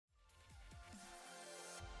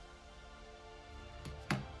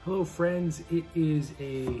Hello friends, it is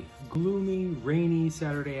a gloomy, rainy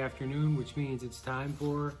Saturday afternoon, which means it's time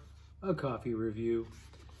for a coffee review.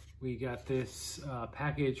 We got this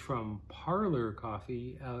package from Parlor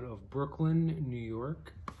Coffee out of Brooklyn, New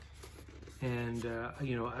York. And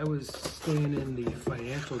I was staying in the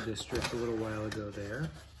financial district a little while ago there.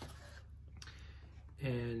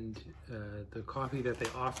 And the coffee that they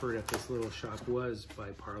offered at this little shop was by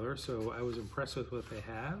Parlor, so I was impressed with what they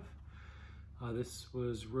have. This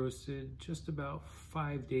was roasted just about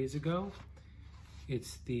 5 days ago.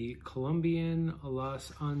 It's the Columbian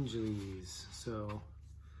Los Angeles, so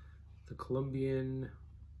the Columbian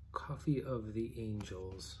Coffee of the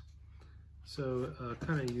Angels. So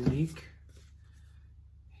kind of unique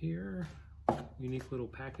here, unique little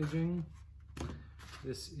packaging.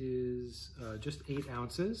 This is just 8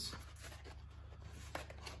 ounces.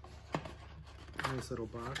 Nice little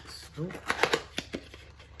box. Oh.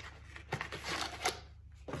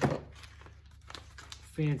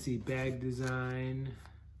 Fancy bag design,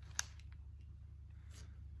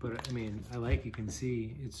 but I mean, you can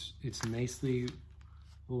see it's nicely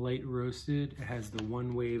light roasted. It has the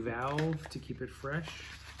one-way valve to keep it fresh,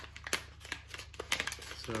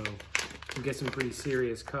 so we get some pretty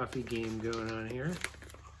serious coffee game going on here.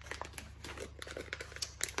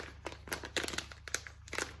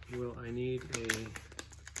 Will I need a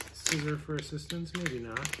scissor for assistance? Maybe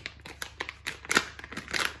not.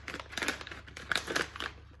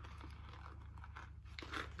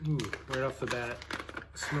 Ooh, right off the bat,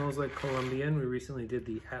 smells like Columbian. We recently did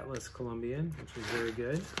the Atlas Columbian, which was very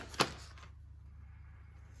good.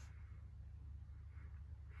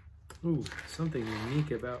 Ooh, something unique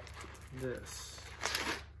about this.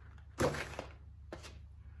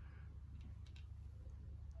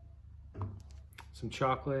 Some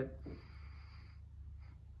chocolate,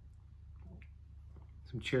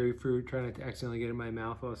 some cherry fruit, trying not to accidentally get it in my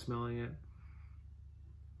mouth while smelling it.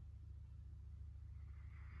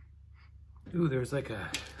 Ooh, there's like a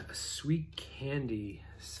sweet candy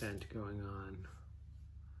scent going on.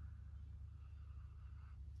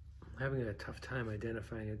 I'm having a tough time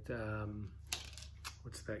identifying it.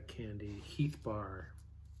 What's that candy? Heath Bar.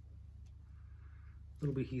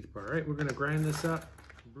 It'll be Heath Bar. All right, we're gonna grind this up.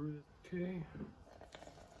 Brew this. Okay.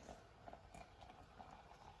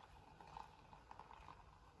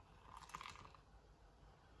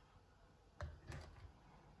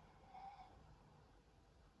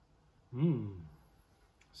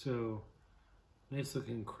 So nice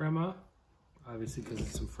looking crema, obviously because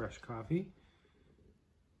it's some fresh coffee.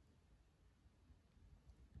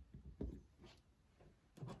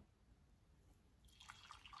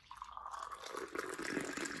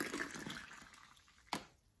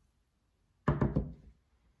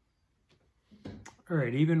 All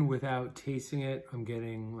right, even without tasting it, I'm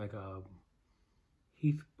getting like a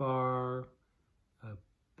Heath Bar, a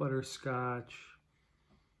butterscotch,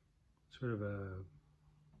 sort of a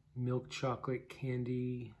milk chocolate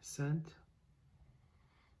candy scent.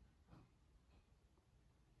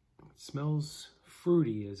 It smells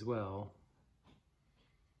fruity as well.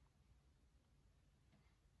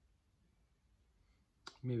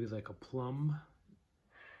 Maybe like a plum.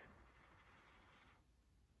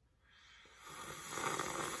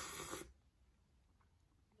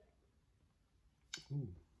 Ooh.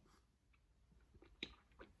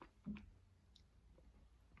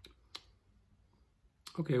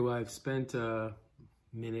 Okay, well, I've spent a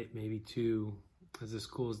minute, maybe two, as this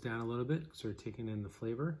cools down a little bit, sort of taking in the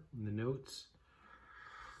flavor and the notes.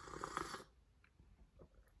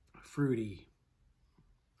 Fruity.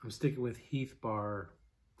 I'm sticking with Heath Bar,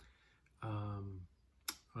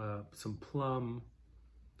 some plum.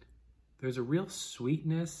 There's a real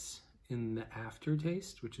sweetness in the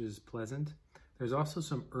aftertaste, which is pleasant. There's also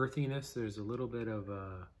some earthiness. There's a little bit of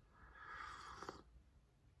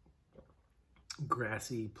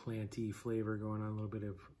grassy, planty flavor going on, a little bit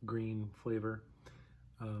of green flavor.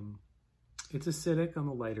 It's acidic on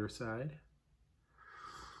the lighter side.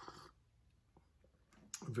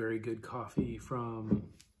 Very good coffee from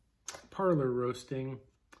Parlor Roasting,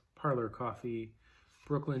 Parlor Coffee,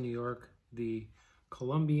 Brooklyn, New York, the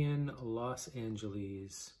Columbian Los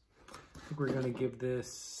Angeles. I think we're gonna give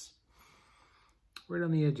this right on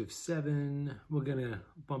the edge of 7. We're gonna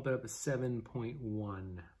bump it up to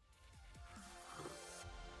 7.1.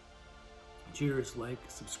 Cheers, like,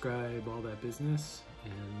 subscribe, all that business,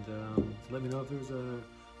 and let me know if there's a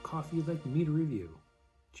coffee you'd like me to review.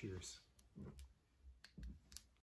 Cheers.